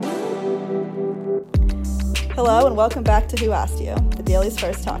Hello and welcome back to Who Asked You, the Daily's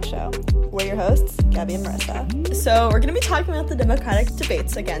first talk show. We're your hosts, Gabby and Marissa. So we're going to be talking about the Democratic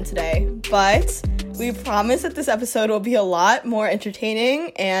debates again today, but we promise that this episode will be a lot more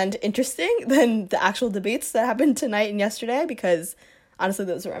entertaining and interesting than the actual debates that happened tonight and yesterday, because honestly,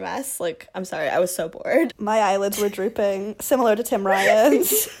 those were a mess. Like, I'm sorry, I was so bored. My eyelids were drooping, similar to Tim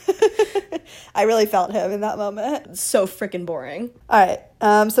Ryan's. I really felt him in that moment. So freaking boring. All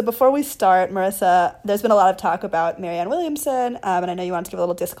right, so before we start, Marissa, there's been a lot of talk about Marianne Williamson, and I know you wanted to give a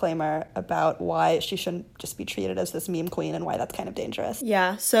little disclaimer about why she shouldn't just be treated as this meme queen and why that's kind of dangerous.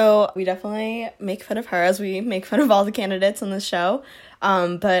 Yeah, so we definitely make fun of her as we make fun of all the candidates on this show.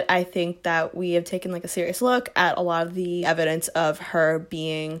 But I think that we have taken like a serious look at a lot of the evidence of her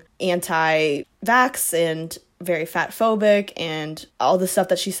being anti-vax and very fat-phobic and all the stuff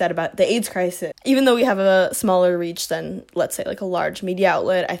that she said about the AIDS crisis. Even though we have a smaller reach than, let's say, like a large media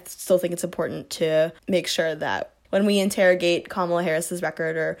outlet, I still think it's important to make sure that when we interrogate Kamala Harris's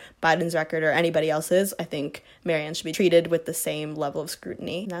record or Biden's record or anybody else's, I think Marianne should be treated with the same level of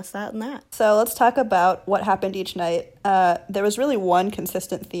scrutiny. And that's that and that. So let's talk about what happened each night. There was really one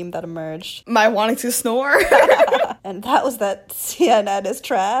consistent theme that emerged. My wanting to snore. And that was that CNN is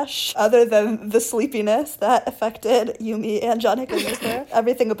trash. Other than the sleepiness that affected Yumi and John Hickenlooper,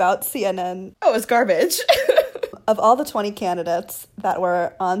 everything about CNN. Oh, it's garbage. Of all the 20 candidates that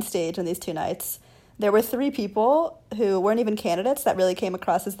were on stage in these two nights, there were 3 people who weren't even candidates that really came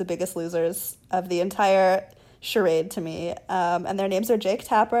across as the biggest losers of the entire charade to me. And their names are Jake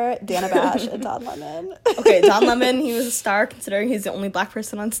Tapper, Dana Bash, and Don Lemon. Okay, Don Lemon, he was a star considering he's the only black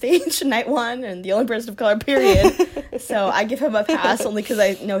person on stage night one and the only person of color, period. So I give him a pass only because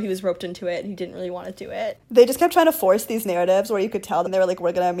I know he was roped into it and he didn't really want to do it. They just kept trying to force these narratives where you could tell them they were like,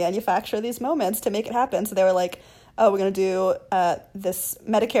 we're going to manufacture these moments to make it happen. So they were like, oh, we're going to do this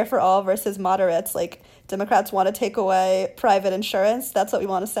Medicare for all versus moderates. Like, Democrats want to take away private insurance. That's what we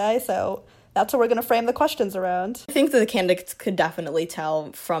want to say. So that's what we're going to frame the questions around. I think that the candidates could definitely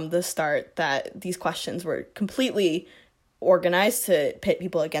tell from the start that these questions were completely organized to pit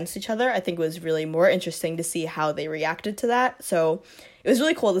people against each other. I think it was really more interesting to see how they reacted to that. So it was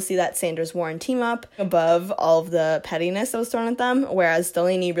really cool to see that Sanders-Warren team up above all of the pettiness that was thrown at them, whereas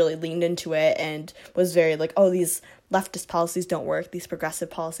Delaney really leaned into it and was very like, oh, these leftist policies don't work, these progressive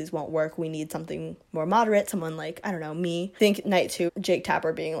policies won't work, we need something more moderate, someone like, I don't know, me. I think night 2, Jake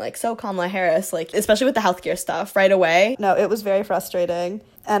Tapper being like, so Kamala Harris, like, especially with the healthcare stuff right away. No, it was very frustrating.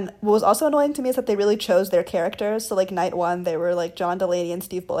 And what was also annoying to me is that they really chose their characters. So like night 1, they were like John Delaney and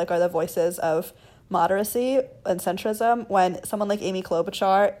Steve Bullock are the voices of moderacy and centrism, when someone like Amy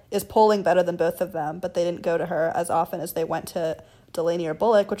Klobuchar is polling better than both of them, but they didn't go to her as often as they went to Delaney or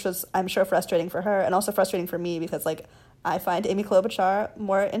Bullock, which was, I'm sure, frustrating for her and also frustrating for me because, like, I find Amy Klobuchar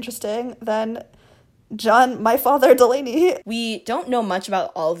more interesting than my father, Delaney. We don't know much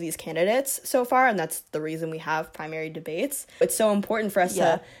about all of these candidates so far, and that's the reason we have primary debates. It's so important for us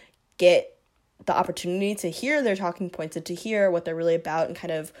to get the opportunity to hear their talking points and to hear what they're really about and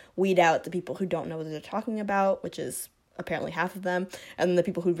kind of weed out the people who don't know what they're talking about, which is apparently half of them, and the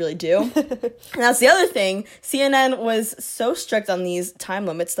people who really do. And that's the other thing. CNN was so strict on these time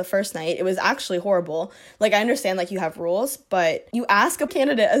limits the first night. It was actually horrible. Like, I understand, like, you have rules, but you ask a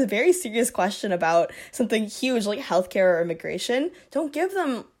candidate a very serious question about something huge like healthcare or immigration. Don't give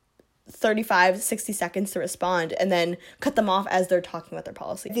them 35, 60 seconds to respond and then cut them off as they're talking about their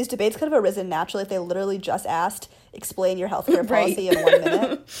policy. These debates could have arisen naturally if they literally just asked, explain your healthcare policy in 1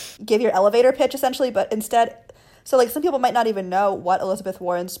 minute. Give your elevator pitch, essentially, but instead... So, like, some people might not even know what Elizabeth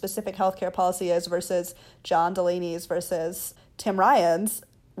Warren's specific healthcare policy is versus John Delaney's versus Tim Ryan's,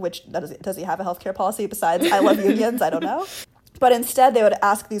 which, does he have a healthcare policy besides I love unions? I don't know. But instead, they would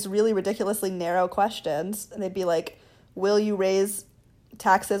ask these really ridiculously narrow questions, and they'd be like, will you raise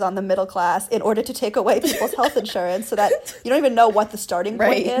taxes on the middle class in order to take away people's health insurance, so that you don't even know what the starting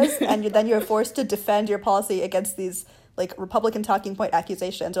point is, and then you're forced to defend your policy against these, like, Republican talking point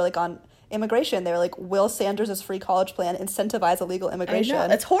accusations, or like on immigration, they were like, will Sanders' free college plan incentivize illegal immigration? I know,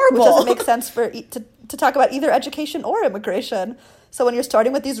 that's horrible. Which doesn't make sense to talk about either education or immigration. So when you're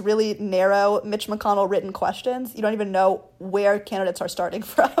starting with these really narrow Mitch McConnell written questions, you don't even know where candidates are starting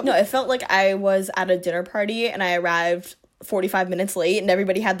from. No, it felt like I was at a dinner party and I arrived 45 minutes late and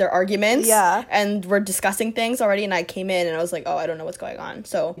everybody had their arguments and we're discussing things already, and I came in and I was like, oh, I don't know what's going on.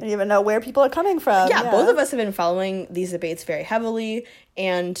 So you don't even know where people are coming from. Yeah, both of us have been following these debates very heavily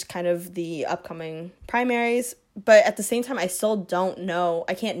and kind of the upcoming primaries, but at the same time I still don't know,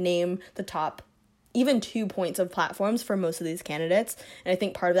 I can't name the top even 2 points of platforms for most of these candidates, and I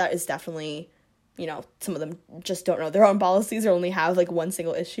think part of that is definitely you know, some of them just don't know their own policies or only have like one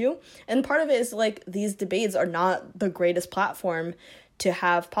single issue. And part of it is like these debates are not the greatest platform to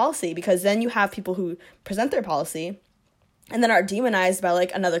have policy, because then you have people who present their policy and then are demonized by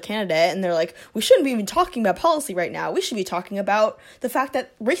like another candidate, and they're like, we shouldn't be even talking about policy right now, we should be talking about the fact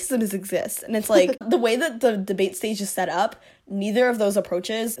that racism exists. And it's like the way that the debate stage is set up, neither of those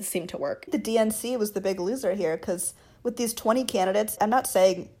approaches seem to work. The DNC was the big loser here, because with these 20 candidates, I'm not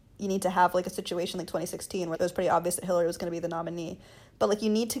saying you need to have like a situation like 2016 where it was pretty obvious that Hillary was going to be the nominee, but like you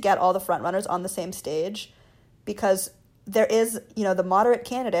need to get all the frontrunners on the same stage, because there is, you know, the moderate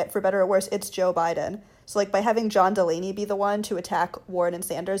candidate, for better or worse, it's Joe Biden. So, like, by having John Delaney be the one to attack Warren and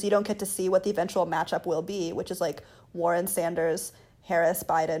Sanders, you don't get to see what the eventual matchup will be, which is, like, Warren, Sanders, Harris,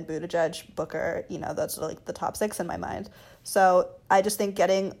 Biden, Buttigieg, Booker. You know, those are, like, the top 6 in my mind. So I just think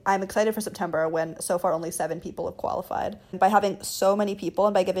I'm excited for September, when so far only 7 people have qualified. By having so many people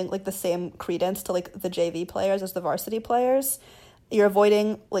and by giving, like, the same credence to, like, the JV players as the varsity players, you're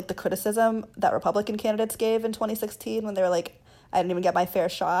avoiding, like, the criticism that Republican candidates gave in 2016 when they were like, I didn't even get my fair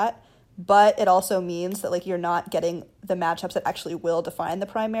shot. But it also means that, like, you're not getting the matchups that actually will define the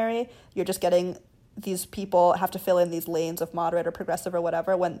primary. You're just getting these people have to fill in these lanes of moderate or progressive or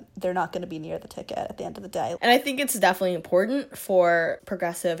whatever when they're not going to be near the ticket at the end of the day. And I think it's definitely important for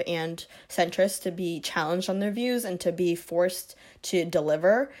progressive and centrists to be challenged on their views and to be forced to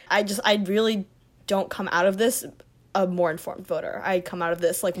deliver. I really don't come out of this a more informed voter. I come out of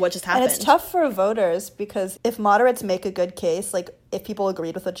this like, what just happened? And it's tough for voters, because if moderates make a good case, like if people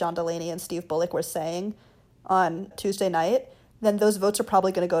agreed with what John Delaney and Steve Bullock were saying on Tuesday night, then those votes are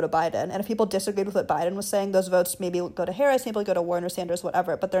probably going to go to Biden. And if people disagreed with what Biden was saying, those votes maybe go to Harris, maybe go to Warren or Sanders,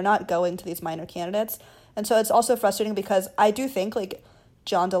 whatever, but they're not going to these minor candidates. And so it's also frustrating, because I do think like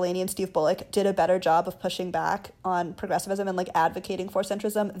John Delaney and Steve Bullock did a better job of pushing back on progressivism and like advocating for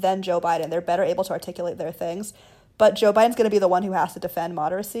centrism than Joe Biden. They're better able to articulate their things. But Joe Biden's going to be the one who has to defend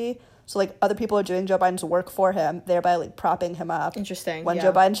moderacy. So, like, other people are doing Joe Biden's work for him, thereby, like, propping him up. Interesting, When yeah.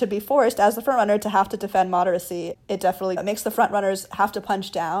 Joe Biden should be forced, as the frontrunner, to have to defend moderacy. It definitely makes the frontrunners have to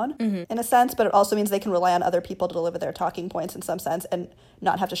punch down, in a sense, but it also means they can rely on other people to deliver their talking points in some sense and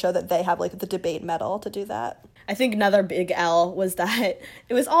not have to show that they have, like, the debate medal to do that. I think another big L was that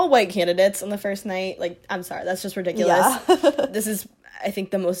it was all white candidates on the first night. Like, I'm sorry, that's just ridiculous. Yeah. This is, I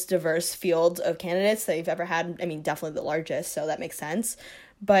think, the most diverse field of candidates that you've ever had. I mean, definitely the largest, so that makes sense.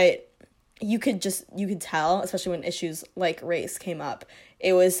 But you could tell, especially when issues like race came up,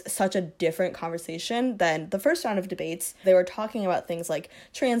 it was such a different conversation than the first round of debates. They were talking about things like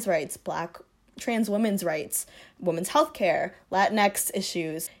trans rights, trans women's rights, women's healthcare, Latinx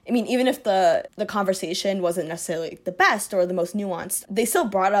issues. I mean, even if the conversation wasn't necessarily the best or the most nuanced, they still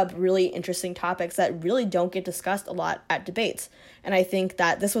brought up really interesting topics that really don't get discussed a lot at debates. And I think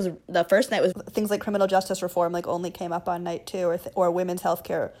that this was the first night was things like criminal justice reform like only came up on night 2, or women's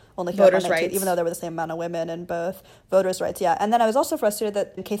healthcare only came up on night 2, even though there were the same amount of women in both. Voters' rights, yeah. And then I was also frustrated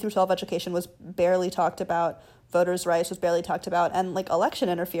that K-12 education was barely talked about, voters' rights was barely talked about, and like election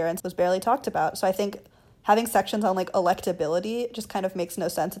interference was barely talked about. So I think having sections on like electability just kind of makes no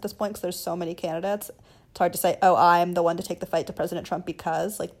sense at this point, because there's so many candidates. It's hard to say, oh, I'm the one to take the fight to President Trump,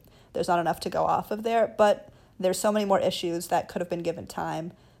 because like there's not enough to go off of there. But there's so many more issues that could have been given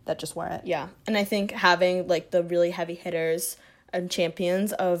time that just weren't. Yeah. And I think having like the really heavy hitters and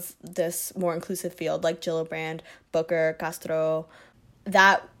champions of this more inclusive field, like Gillibrand, Booker, Castro,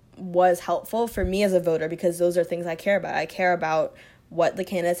 that was helpful for me as a voter, because those are things I care about. I care about what the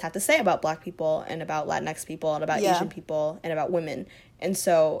candidates have to say about Black people and about Latinx people and about Asian people and about women. And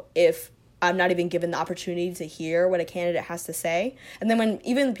so if I'm not even given the opportunity to hear what a candidate has to say, and then when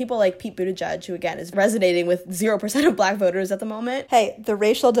even people like Pete Buttigieg, who again is resonating with 0% of Black voters at the moment. Hey, the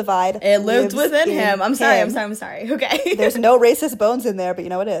racial divide. It lived within him. I'm sorry. Okay. There's no racist bones in there, but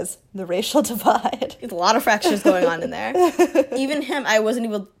you know what it is? The racial divide. There's a lot of fractures going on in there. Even him, I wasn't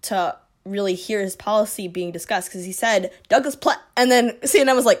able to really hear his policy being discussed, because he said Douglas Platt, and then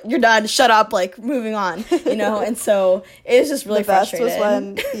CNN was like, you're done, shut up, like moving on, you know. And so it was just really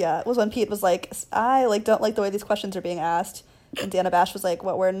frustrating. Was when Pete was like, I like don't like the way these questions are being asked, and Dana Bash was like,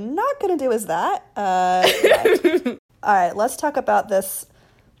 what we're not gonna do is that. All right, let's talk about this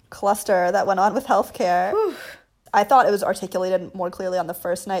cluster that went on with healthcare. Whew. I thought it was articulated more clearly on the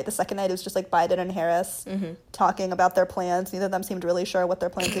first night. The second night, it was just like Biden and Harris talking about their plans. Neither of them seemed really sure what their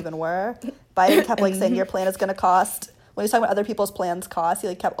plans even were. Biden kept like saying your plan is going to cost. When he was talking about other people's plans cost, he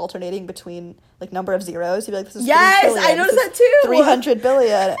like kept alternating between like number of zeros. He'd be like, "This is yes, $3 trillion. I noticed that too. 300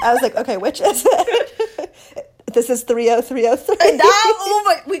 billion." I was like, "Okay, which is it?" This is 30303. Oh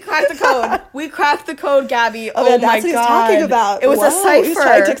my, we cracked the code. We cracked the code, Gabby. Oh, man, my that's what God. he's talking about. It was a cipher. He's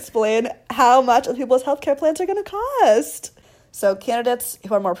trying to explain how much people's healthcare plans are going to cost. So candidates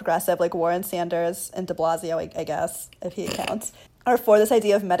who are more progressive, like Warren Sanders and de Blasio, I guess, if he counts, are for this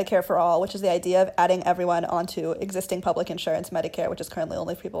idea of Medicare for all, which is the idea of adding everyone onto existing public insurance Medicare, which is currently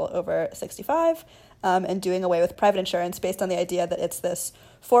only for people over 65, and doing away with private insurance based on the idea that it's this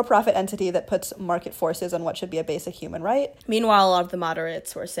for-profit entity that puts market forces on what should be a basic human right. Meanwhile, a lot of the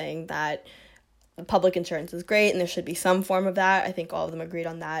moderates were saying that public insurance is great and there should be some form of that. I think all of them agreed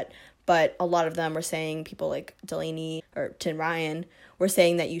on that. But a lot of them were saying, people like Delaney or Tim Ryan were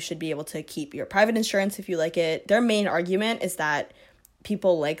saying that you should be able to keep your private insurance if you like it. Their main argument is that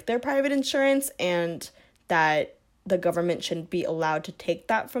people like their private insurance and that the government shouldn't be allowed to take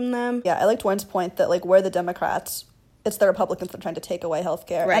that from them. Yeah, I liked Warren's point that, like, we're the Democrats. It's the Republicans that are trying to take away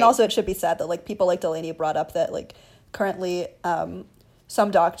healthcare. Right. And also it should be said that, like, people like Delaney brought up that, like, currently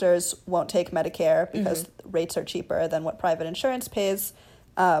some doctors won't take Medicare because rates are cheaper than what private insurance pays.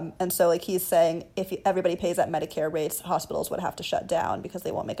 And so, like, he's saying if everybody pays at Medicare rates, hospitals would have to shut down because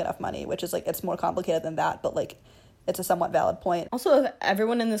they won't make enough money, which is, like, it's more complicated than that, but, like, it's a somewhat valid point. Also, if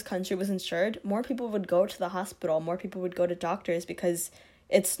everyone in this country was insured, more people would go to the hospital, more people would go to doctors because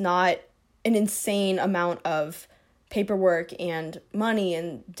it's not an insane amount of paperwork and money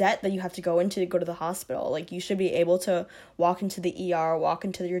and debt that you have to go into to go to the hospital. Like, you should be able to walk into the ER, walk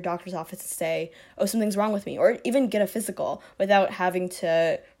into your doctor's office and say, oh, something's wrong with me, or even get a physical without having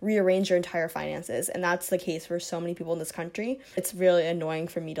to rearrange your entire finances. And that's the case for so many people in this country. It's really annoying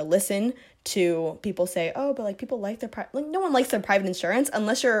for me to listen to people say, oh, but, like, people like their like, no one likes their private insurance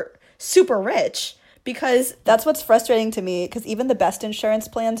unless you're super rich. Because that's what's frustrating to me, because even the best insurance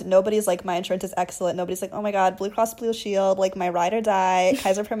plans, nobody's like, my insurance is excellent. Nobody's like, oh my God, Blue Cross Blue Shield, like, my ride or die,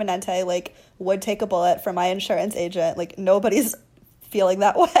 Kaiser Permanente, like, would take a bullet for my insurance agent. Like, nobody's feeling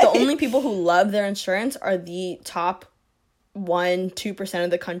that way. The only people who love their insurance are the top 1-2% of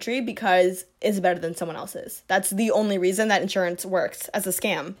the country because it's better than someone else's. That's the only reason that insurance works as a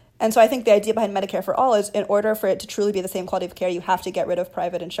scam. And so I think the idea behind Medicare for all is, in order for it to truly be the same quality of care, you have to get rid of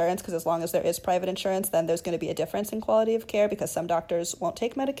private insurance, because as long as there is private insurance, then there's going to be a difference in quality of care because some doctors won't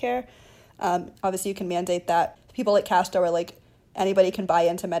take Medicare. Obviously, you can mandate that. People like Castro are like, anybody can buy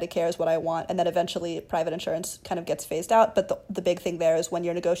into Medicare is what I want, and then eventually private insurance kind of gets phased out. But the big thing there is when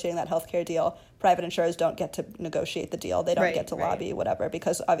you're negotiating that healthcare deal, private insurers don't get to negotiate the deal. They don't get to lobby, whatever,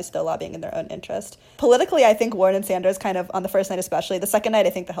 because obviously they're lobbying in their own interest. Politically, I think Warren and Sanders kind of, on the first night especially, the second night I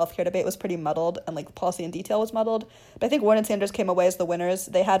think the healthcare debate was pretty muddled and, like, policy in detail was muddled. But I think Warren and Sanders came away as the winners.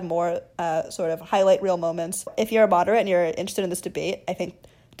 They had more sort of highlight reel moments. If you're a moderate and you're interested in this debate, I think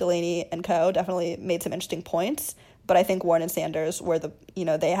Delaney and co. definitely made some interesting points. But I think Warren and Sanders were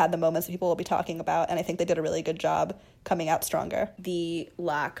they had the moments that people will be talking about, and I think they did a really good job coming out stronger. The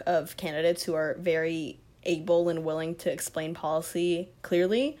lack of candidates who are very able and willing to explain policy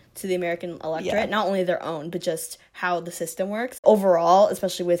clearly to the American electorate, not only their own, but just how the system works. Overall,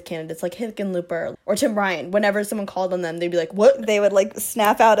 especially with candidates like Hickenlooper or Tim Ryan, whenever someone called on them, they'd be like, what? They would, like,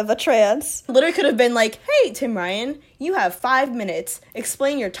 snap out of a trance. Literally could have been like, hey, Tim Ryan, you have 5 minutes.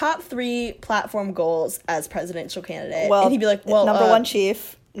 Explain your top 3 platform goals as presidential candidate. Well, and he'd be like, well, number 1,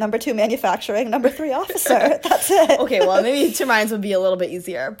 chief. Number 2, manufacturing. Number 3, officer. That's it. Okay, well, maybe Tim Ryan's would be a little bit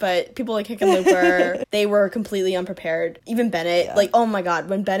easier, but people like Hickenlooper, they were completely unprepared. Even Bennett, like, oh my God,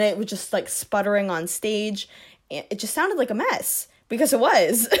 when Bennett was just, like, sputtering on stage, it just sounded like a mess, because it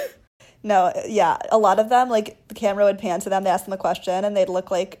was. No, yeah, a lot of them, like, the camera would pan to them, they ask them a question, and they'd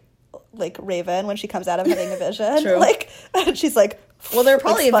look like Raven when she comes out of having a vision. True. Like, she's like, well, they're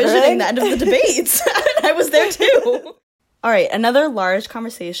probably envisioning the end of the debates. I was there too. All right, another large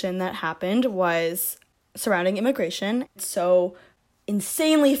conversation that happened was surrounding immigration. It's so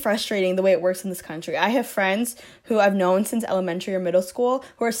insanely frustrating the way it works in this country. I have friends who I've known since elementary or middle school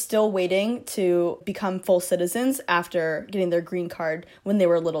who are still waiting to become full citizens after getting their green card when they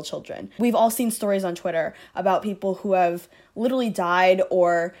were little children. We've all seen stories on Twitter about people who have literally died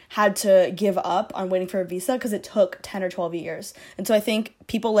or had to give up on waiting for a visa because it took 10 or 12 years. And so I think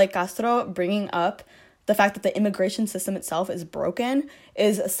people like Castro bringing up the fact that the immigration system itself is broken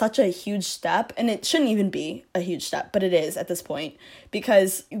is such a huge step, and it shouldn't even be a huge step, but it is at this point,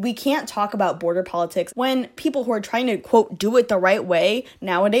 because we can't talk about border politics when people who are trying to, quote, do it the right way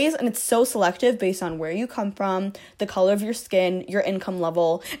nowadays, and it's so selective based on where you come from, the color of your skin, your income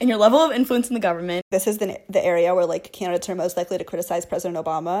level, and your level of influence in the government. This is the area where, like, candidates are most likely to criticize President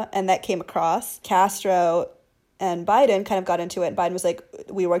Obama, and that came across. Castro And Biden kind of got into it. And Biden was like,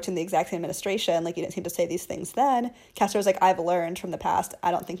 we worked in the exact same administration. Like, you didn't seem to say these things then. Castro was like, I've learned from the past.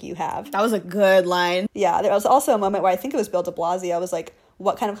 I don't think you have. That was a good line. Yeah, there was also a moment where I think it was Bill de Blasio. I was like,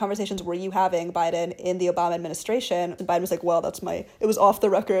 what kind of conversations were you having, Biden, in the Obama administration? And Biden was like, well, it was off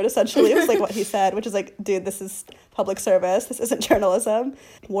the record, essentially. It was like what he said, which is like, dude, this is public service. This isn't journalism.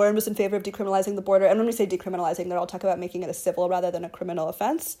 Warren was in favor of decriminalizing the border. And when we say decriminalizing, they're all talking about making it a civil rather than a criminal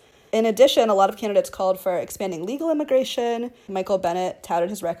offense. In addition, a lot of candidates called for expanding legal immigration. Michael Bennet touted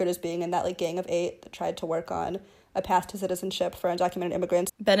his record as being in that like gang of 8 that tried to work on a path to citizenship for undocumented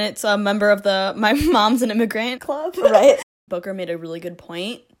immigrants. Bennett's a member of the My Mom's an Immigrant Club. Right. Booker made a really good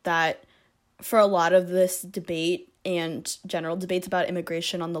point that for a lot of this debate and general debates about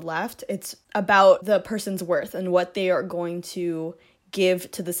immigration on the left, it's about the person's worth and what they are going to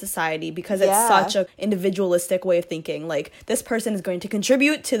give to the society, because it's such an individualistic way of thinking. Like, this person is going to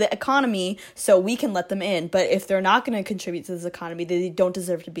contribute to the economy, so we can let them in. But if they're not going to contribute to this economy, they don't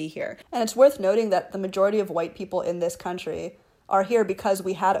deserve to be here. And it's worth noting that the majority of white people in this country are here because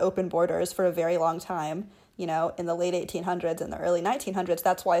we had open borders for a very long time. You know, in the late 1800s and the early 1900s,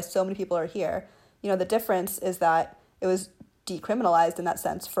 that's why so many people are here. You know, the difference is that it was decriminalized in that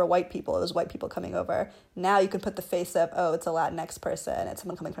sense for white people. It was white people coming over. Now you can put the face of, oh, it's a Latinx person, it's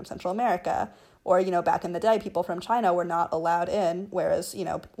someone coming from Central America. Or, you know, back in the day, people from China were not allowed in, whereas, you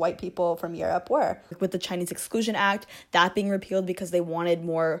know, white people from Europe were. With the Chinese Exclusion Act, that being repealed because they wanted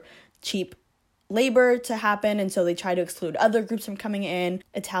more cheap labor to happen, and so they try to exclude other groups from coming in.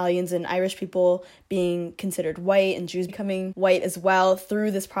 Italians and Irish people being considered white and Jews becoming white as well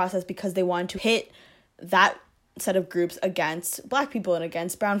through this process because they wanted to hit that set of groups against black people and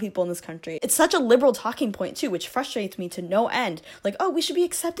against brown people in this country. It's such a liberal talking point too, which frustrates me to no end. Like, oh, we should be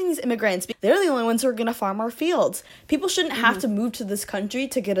accepting these immigrants. They're the only ones who are going to farm our fields. People shouldn't have to move to this country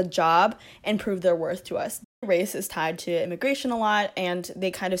to get a job and prove their worth to us. Race is tied to immigration a lot, and they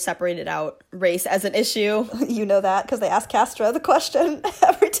kind of separated out race as an issue. You know that because they asked Castro the question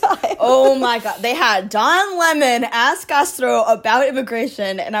every time. Oh my God. They had Don Lemon ask Castro about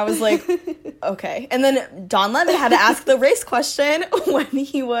immigration, and I was like, okay. And then Don Lemon had to ask the race question when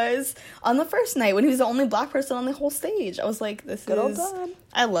he was on the first night, when he was the only black person on the whole stage. I was like, Good old Don.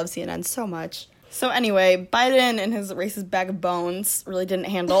 I love CNN so much. So anyway, Biden and his racist bag of bones really didn't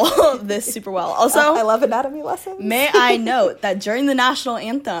handle this super well. Also, I love anatomy lessons. May I note that during the national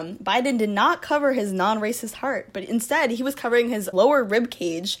anthem, Biden did not cover his non-racist heart, but instead he was covering his lower rib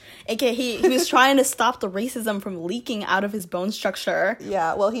cage, aka he was trying to stop the racism from leaking out of his bone structure.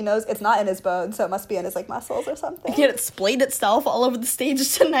 Yeah, well, he knows it's not in his bones, so it must be in his like muscles or something. Yet it splayed itself all over the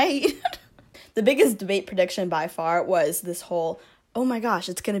stage tonight. The biggest debate prediction by far was this whole, oh my gosh,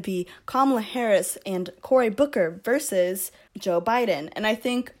 it's going to be Kamala Harris and Cory Booker versus Joe Biden. And I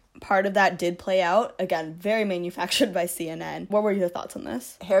think part of that did play out. Again, very manufactured by CNN. What were your thoughts on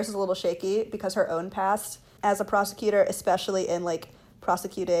this? Harris is a little shaky because her own past as a prosecutor, especially in like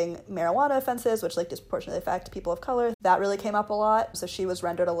prosecuting marijuana offenses, which like disproportionately affect people of color, that really came up a lot. So she was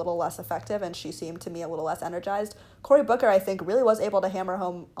rendered a little less effective, and she seemed to me a little less energized. Cory Booker, I think, really was able to hammer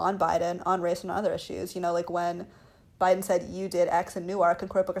home on Biden, on race and on other issues. You know, like when Biden said, you did X in Newark, and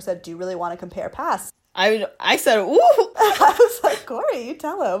Cory Booker said, do you really want to compare pasts? I said, ooh. I was like, Cory, you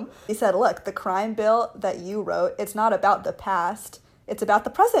tell him. He said, look, the crime bill that you wrote, it's not about the past. It's about the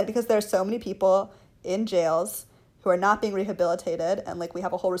present, because there's so many people in jails who are not being rehabilitated, and like we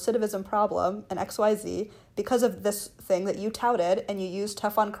have a whole recidivism problem and XYZ because of this thing that you touted, and you used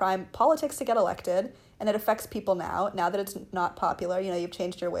tough on crime politics to get elected, and it affects people now that it's not popular. You know, you've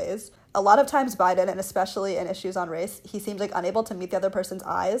changed your ways. A lot of times Biden, and especially in issues on race, he seemed like unable to meet the other person's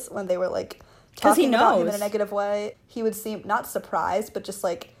eyes when they were like talking about him in a negative way. He would seem not surprised, but just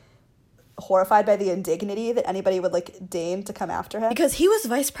like horrified by the indignity that anybody would like deign to come after him. Because he was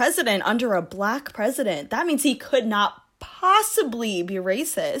vice president under a black president. That means he could not possibly be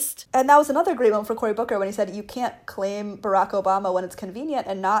racist. And that was another great one for Cory Booker when he said, you can't claim Barack Obama when it's convenient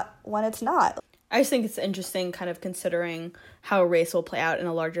and not when it's not. I just think it's interesting kind of considering how race will play out in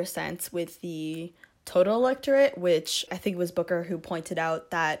a larger sense with the total electorate, which I think was Booker who pointed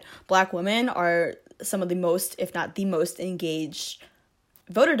out that black women are some of the most, if not the most engaged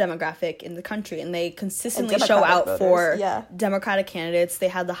voter demographic in the country, and they consistently show out voters, for Democratic candidates. They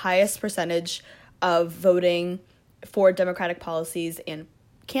had the highest percentage of voting for Democratic policies and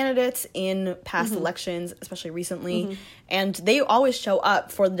candidates in past elections, especially recently, and they always show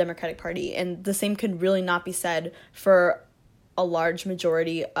up for the Democratic Party, and the same could really not be said for a large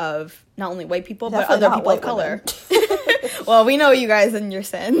majority of not only white people, but other people of color. Well, we know you guys and your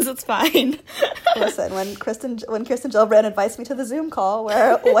sins. It's fine. Listen, when Kirsten Gillibrand invites me to the Zoom call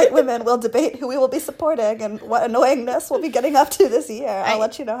where white women will debate who we will be supporting and what annoyingness we'll be getting up to this year, I'll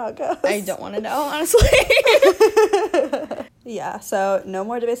let you know how it goes. I don't want to know, honestly. Yeah, so no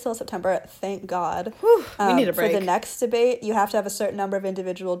more debates till September, thank God. Whew, we need a break. For the next debate, you have to have a certain number of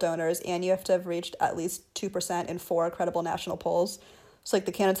individual donors, and you have to have reached at least 2% in 4 credible national polls. So, like,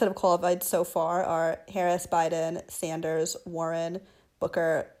 the candidates that have qualified so far are Harris, Biden, Sanders, Warren,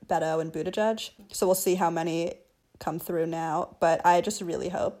 Booker, Beto, and Buttigieg. So we'll see how many come through now, but I just really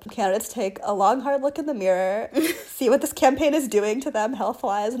hope candidates take a long, hard look in the mirror, see what this campaign is doing to them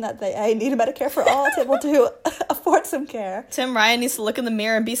health-wise, and that they need Medicare for all to be able to afford some care. Tim Ryan needs to look in the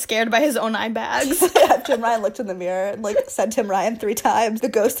mirror and be scared by his own eye bags. Yeah, if Tim Ryan looked in the mirror and, like, said Tim Ryan 3 times, the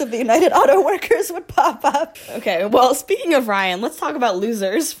ghost of the United Auto Workers would pop up. Okay, well, speaking of Ryan, let's talk about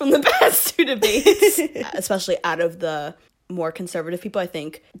losers from the past 2 debates, especially out of the more conservative people. I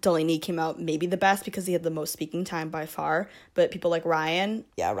think Delaney came out maybe the best because he had the most speaking time by far, but people like Ryan,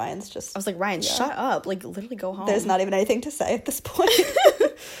 yeah, Ryan's just, I was like, Ryan, shut up, like, literally go home. There's not even anything to say at this point.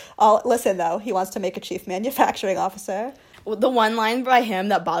 Listen, though, he wants to make a chief manufacturing officer. The one line by him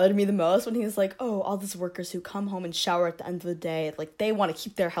that bothered me the most when he was like, oh, all these workers who come home and shower at the end of the day, like, they want to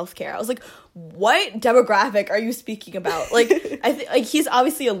keep their health care. I was like, what demographic are you speaking about? Like, I think, like, he's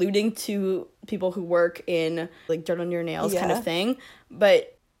obviously alluding to people who work in, like, dirt on your nails kind of thing,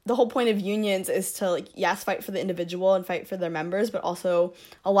 but the whole point of unions is to, like, yes, fight for the individual and fight for their members, but also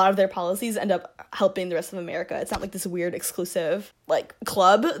a lot of their policies end up helping the rest of America. It's not like this weird exclusive, like,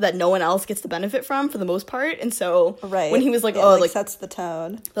 club that no one else gets to benefit from for the most part. And so when he was like, sets the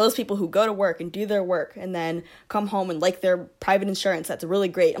tone. Those people who go to work and do their work and then come home and like their private insurance, that's really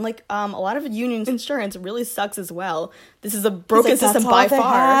great. I'm like, a lot of union insurance really sucks as well. This is a broken system by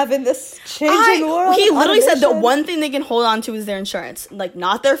far. Have in this changing world. He literally said the one thing they can hold on to is their insurance, like,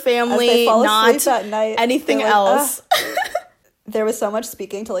 not their family, not anything else. There was so much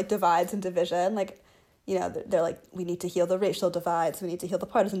speaking to, like, divides and division. Like, you know, they're like, we need to heal the racial divides, we need to heal the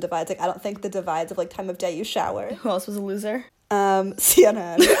partisan divides. Like, I don't think the divides of, like, time of day you shower. Who else was a loser?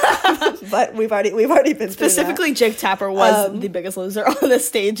 CNN. But we've already been specifically Jake Tapper was the biggest loser on the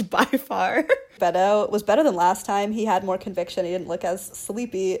stage by far. Beto was better than last time. He had more conviction. He didn't look as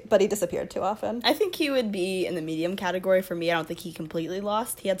sleepy, but he disappeared too often. I think he would be in the medium category for me. I don't think he completely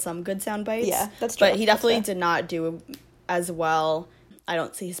lost. He had some good sound bites. Yeah, that's true. But he definitely did not do as well. I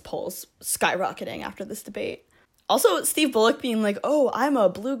don't see his polls skyrocketing after this debate. Also, Steve Bullock being like, oh, I'm a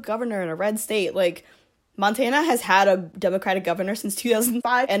blue governor in a red state. Like, Montana has had a Democratic governor since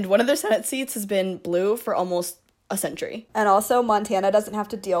 2005, and one of their Senate seats has been blue for almost a century. And also, Montana doesn't have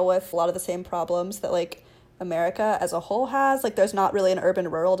to deal with a lot of the same problems that, like, America as a whole has. Like, there's not really an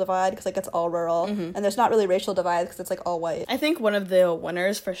urban-rural divide because, like, it's all rural. And there's not really racial divide because it's, like, all white. I think one of the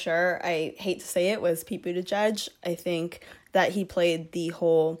winners, for sure, I hate to say it, was Pete Buttigieg. I think that he played the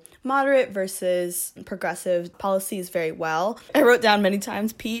whole moderate versus progressive policies very well. I wrote down many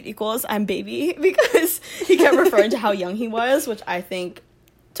times, Pete equals I'm baby, because he kept referring to how young he was, which I think,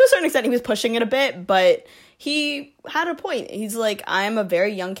 to a certain extent, he was pushing it a bit, but he had a point. He's like, I'm a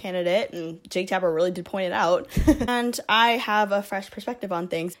very young candidate, and Jake Tapper really did point it out, and I have a fresh perspective on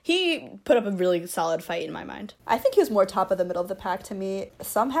things. He put up a really solid fight in my mind. I think he was more top of the middle of the pack to me.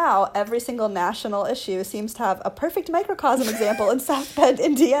 Somehow, every single national issue seems to have a perfect microcosm example in South Bend,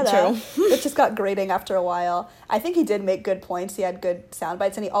 Indiana, which just got grating after a while. I think he did make good points. He had good sound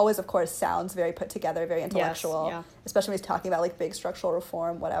bites, and he always, of course, sounds very put together, very intellectual, especially when he's talking about, like, big structural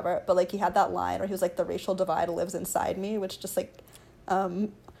reform, whatever. But, like, he had that line where he was like, the racial divide lives inside me, which just, like,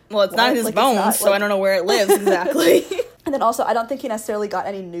 well, it's not in his bones, so I don't know where it lives exactly. And then also, I don't think he necessarily got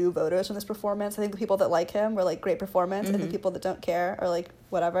any new voters from this performance. I think the people that like him were, like, great performance, and the people that don't care are, like,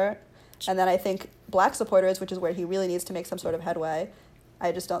 whatever. And then I think black supporters, which is where he really needs to make some sort of headway,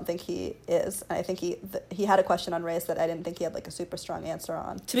 I just don't think he is. And I think he had a question on race that I didn't think he had, like, a super strong answer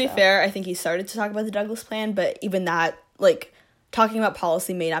on. To be fair, I think he started to talk about the Douglas plan, but even that, like, talking about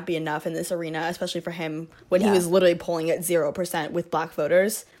policy may not be enough in this arena, especially for him when he was literally polling at 0% with black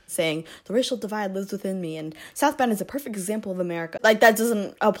voters, saying the racial divide lives within me and South Bend is a perfect example of America. Like, that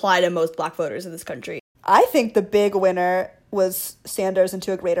doesn't apply to most black voters in this country. I think the big winner was Sanders and,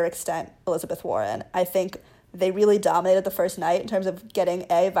 to a greater extent, Elizabeth Warren. I think they really dominated the first night in terms of getting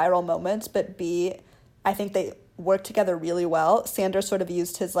A, viral moments, but B, I think they worked together really well. Sanders sort of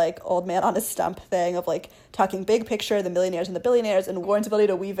used his, like, old man on his stump thing of, like, talking big picture, the millionaires and the billionaires, and Warren's ability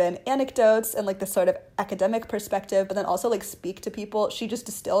to weave in anecdotes and, like, this sort of academic perspective, but then also, like, speak to people. She just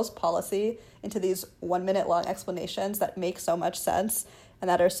distills policy into these 1-minute long explanations that make so much sense. and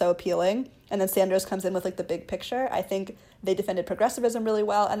that are so appealing. And then Sanders comes in with like the big picture. I think they defended progressivism really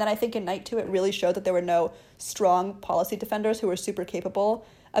well. And then I think in night 2, it really showed that there were no strong policy defenders who were super capable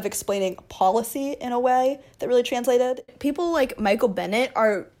of explaining policy in a way that really translated. People like Michael Bennett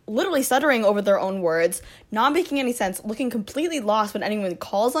are literally stuttering over their own words, not making any sense, looking completely lost when anyone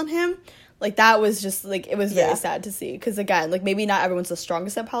calls on him. Like, that was just, like, it was very sad to see. Because, again, like, maybe not everyone's the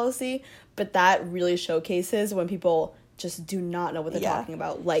strongest at policy, but that really showcases when people just do not know what they're talking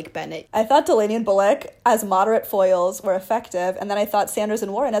about, like Bennett. I thought Delaney and Bullock as moderate foils were effective, and then I thought Sanders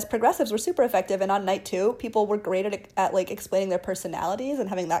and Warren as progressives were super effective. And on night 2, people were great at like explaining their personalities and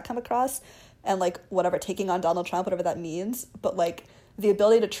having that come across, and like whatever, taking on Donald Trump, whatever that means. But like the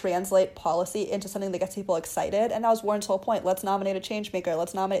ability to translate policy into something that gets people excited, and that was Warren's whole point. Let's nominate a change maker.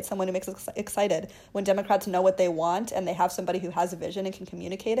 Let's nominate someone who makes us excited. When Democrats know what they want and they have somebody who has a vision and can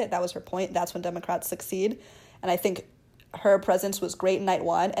communicate it, that was her point. That's when Democrats succeed. And I think her presence was great in night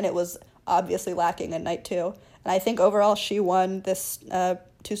 1, and it was obviously lacking in night 2. And I think overall she won this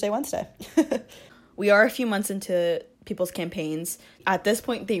Tuesday, Wednesday. We are a few months into people's campaigns. At this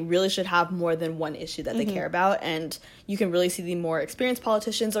point, they really should have more than one issue that they care about, and you can really see the more experienced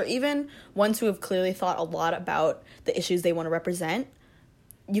politicians, or even ones who have clearly thought a lot about the issues they want to represent.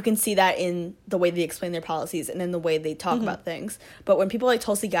 You can see that in the way they explain their policies and in the way they talk about things. But when people like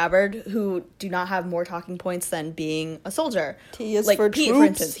Tulsi Gabbard, who do not have more talking points than being a soldier. T is like for Pete, troops. for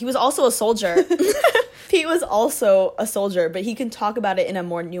instance, he was also a soldier. Pete was also a soldier, but he can talk about it in a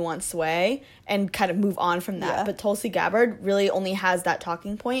more nuanced way and kind of move on from that. Yeah. But Tulsi Gabbard really only has that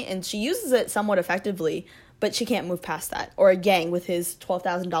talking point, and she uses it somewhat effectively, but she can't move past that. Or a Yang with his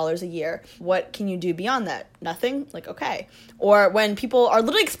 $12,000 a year. What can you do beyond that? Nothing? Like, okay. Or when people are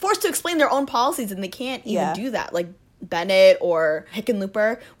literally forced to explain their own policies and they can't even do that. Like Bennett or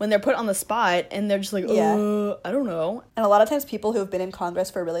Hickenlooper, when they're put on the spot and they're just like, I don't know. And a lot of times people who have been in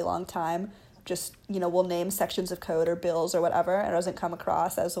Congress for a really long time just, you know, will name sections of code or bills or whatever, and it doesn't come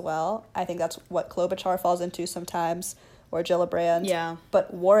across as well. I think that's what Klobuchar falls into sometimes, or Gillibrand. Yeah.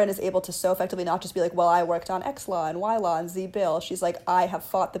 But Warren is able to so effectively not just be like, well, I worked on X law and Y law and Z bill. She's like, I have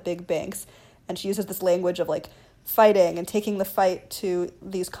fought the big banks. And she uses this language of like fighting and taking the fight to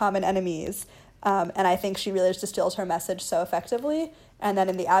these common enemies. And I think she really just distills her message so effectively. And then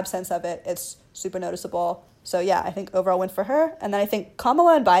in the absence of it, it's super noticeable. So yeah, I think overall win for her. And then I think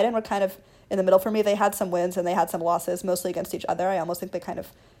Kamala and Biden were kind of in the middle for me. They had some wins and they had some losses, mostly against each other. I almost think they kind of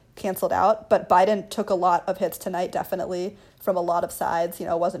canceled out, but Biden took a lot of hits tonight, definitely from a lot of sides. You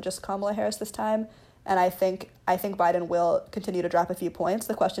know, it wasn't just Kamala Harris this time, and I think Biden will continue to drop a few points.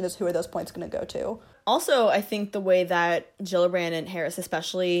 The question is, who are those points going to go to? Also, I think the way that Gillibrand and Harris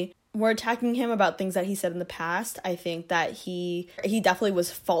especially were attacking him about things that he said in the past, I think that he definitely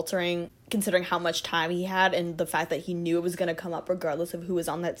was faltering considering how much time he had and the fact that he knew it was going to come up regardless of who was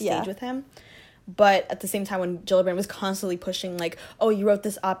on that stage with him. But at the same time, when Gillibrand was constantly pushing, like, oh, you wrote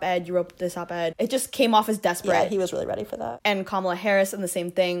this op-ed, it just came off as desperate. Yeah, he was really ready for that. And Kamala Harris, and the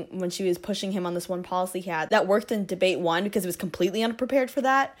same thing, when she was pushing him on this one policy he had, that worked in debate 1 because it was completely unprepared for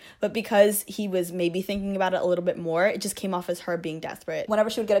that. But because he was maybe thinking about it a little bit more, it just came off as her being desperate. Whenever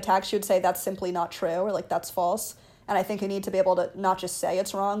she would get attacked, she would say, that's simply not true, or like, that's false. And I think you need to be able to not just say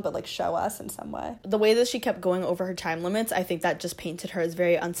it's wrong, but like show us in some way. The way that she kept going over her time limits, I think that just painted her as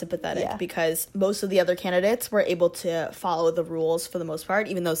very unsympathetic because most of the other candidates were able to follow the rules for the most part,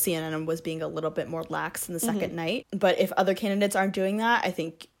 even though CNN was being a little bit more lax in the second night. But if other candidates aren't doing that, I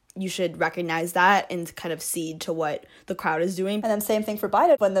think you should recognize that and kind of cede to what the crowd is doing. And then same thing for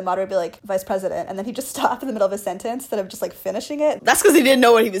Biden, when the moderator would be like, vice president, and then he just stopped in the middle of a sentence instead of just like finishing it. That's because he didn't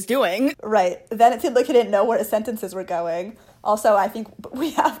know what he was doing. Right. Then it seemed like he didn't know where his sentences were going. Also, I think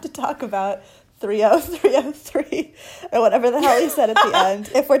we have to talk about 30303 or whatever the hell he said at the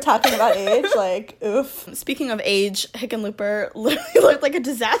end. If we're talking about age, like, oof. Speaking of age, Hickenlooper literally looked like a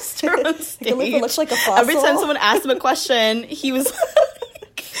disaster on stage. Hickenlooper looks like a fossil. Every time someone asked him a question, he was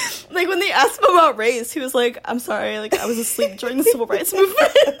like, when they asked him about race, he was like, I'm sorry, like, I was asleep during the civil rights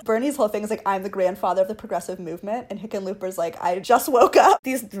movement. Bernie's whole thing is like, I'm the grandfather of the progressive movement, and Hickenlooper's like, I just woke up.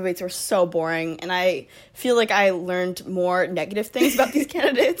 These debates were so boring, and I feel like I learned more negative things about these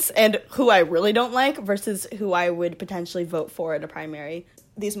candidates and who I really don't like versus who I would potentially vote for in a primary.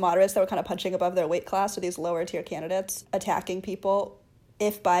 These moderates that were kind of punching above their weight class, or these lower tier candidates attacking people,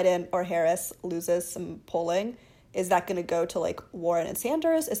 if Biden or Harris loses some polling, is that going to go to, like, Warren and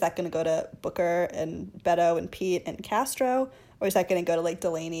Sanders? Is that going to go to Booker and Beto and Pete and Castro? Or is that going to go to, like,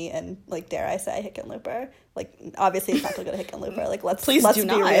 Delaney and, like, dare I say, Hickenlooper? Like, obviously it's not going to go to Hickenlooper. Like, let's be real.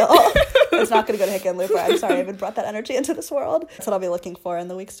 It's not going to go to Hickenlooper. I'm sorry, I haven't brought that energy into this world. That's what I'll be looking for in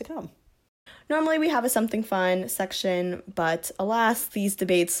the weeks to come. Normally we have a something fun section, but alas, these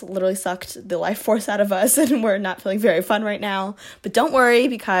debates literally sucked the life force out of us and we're not feeling very fun right now. But don't worry,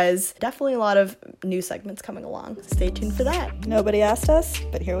 because definitely a lot of new segments coming along. Stay tuned for that. Nobody asked us,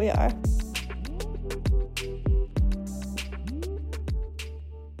 but here we are.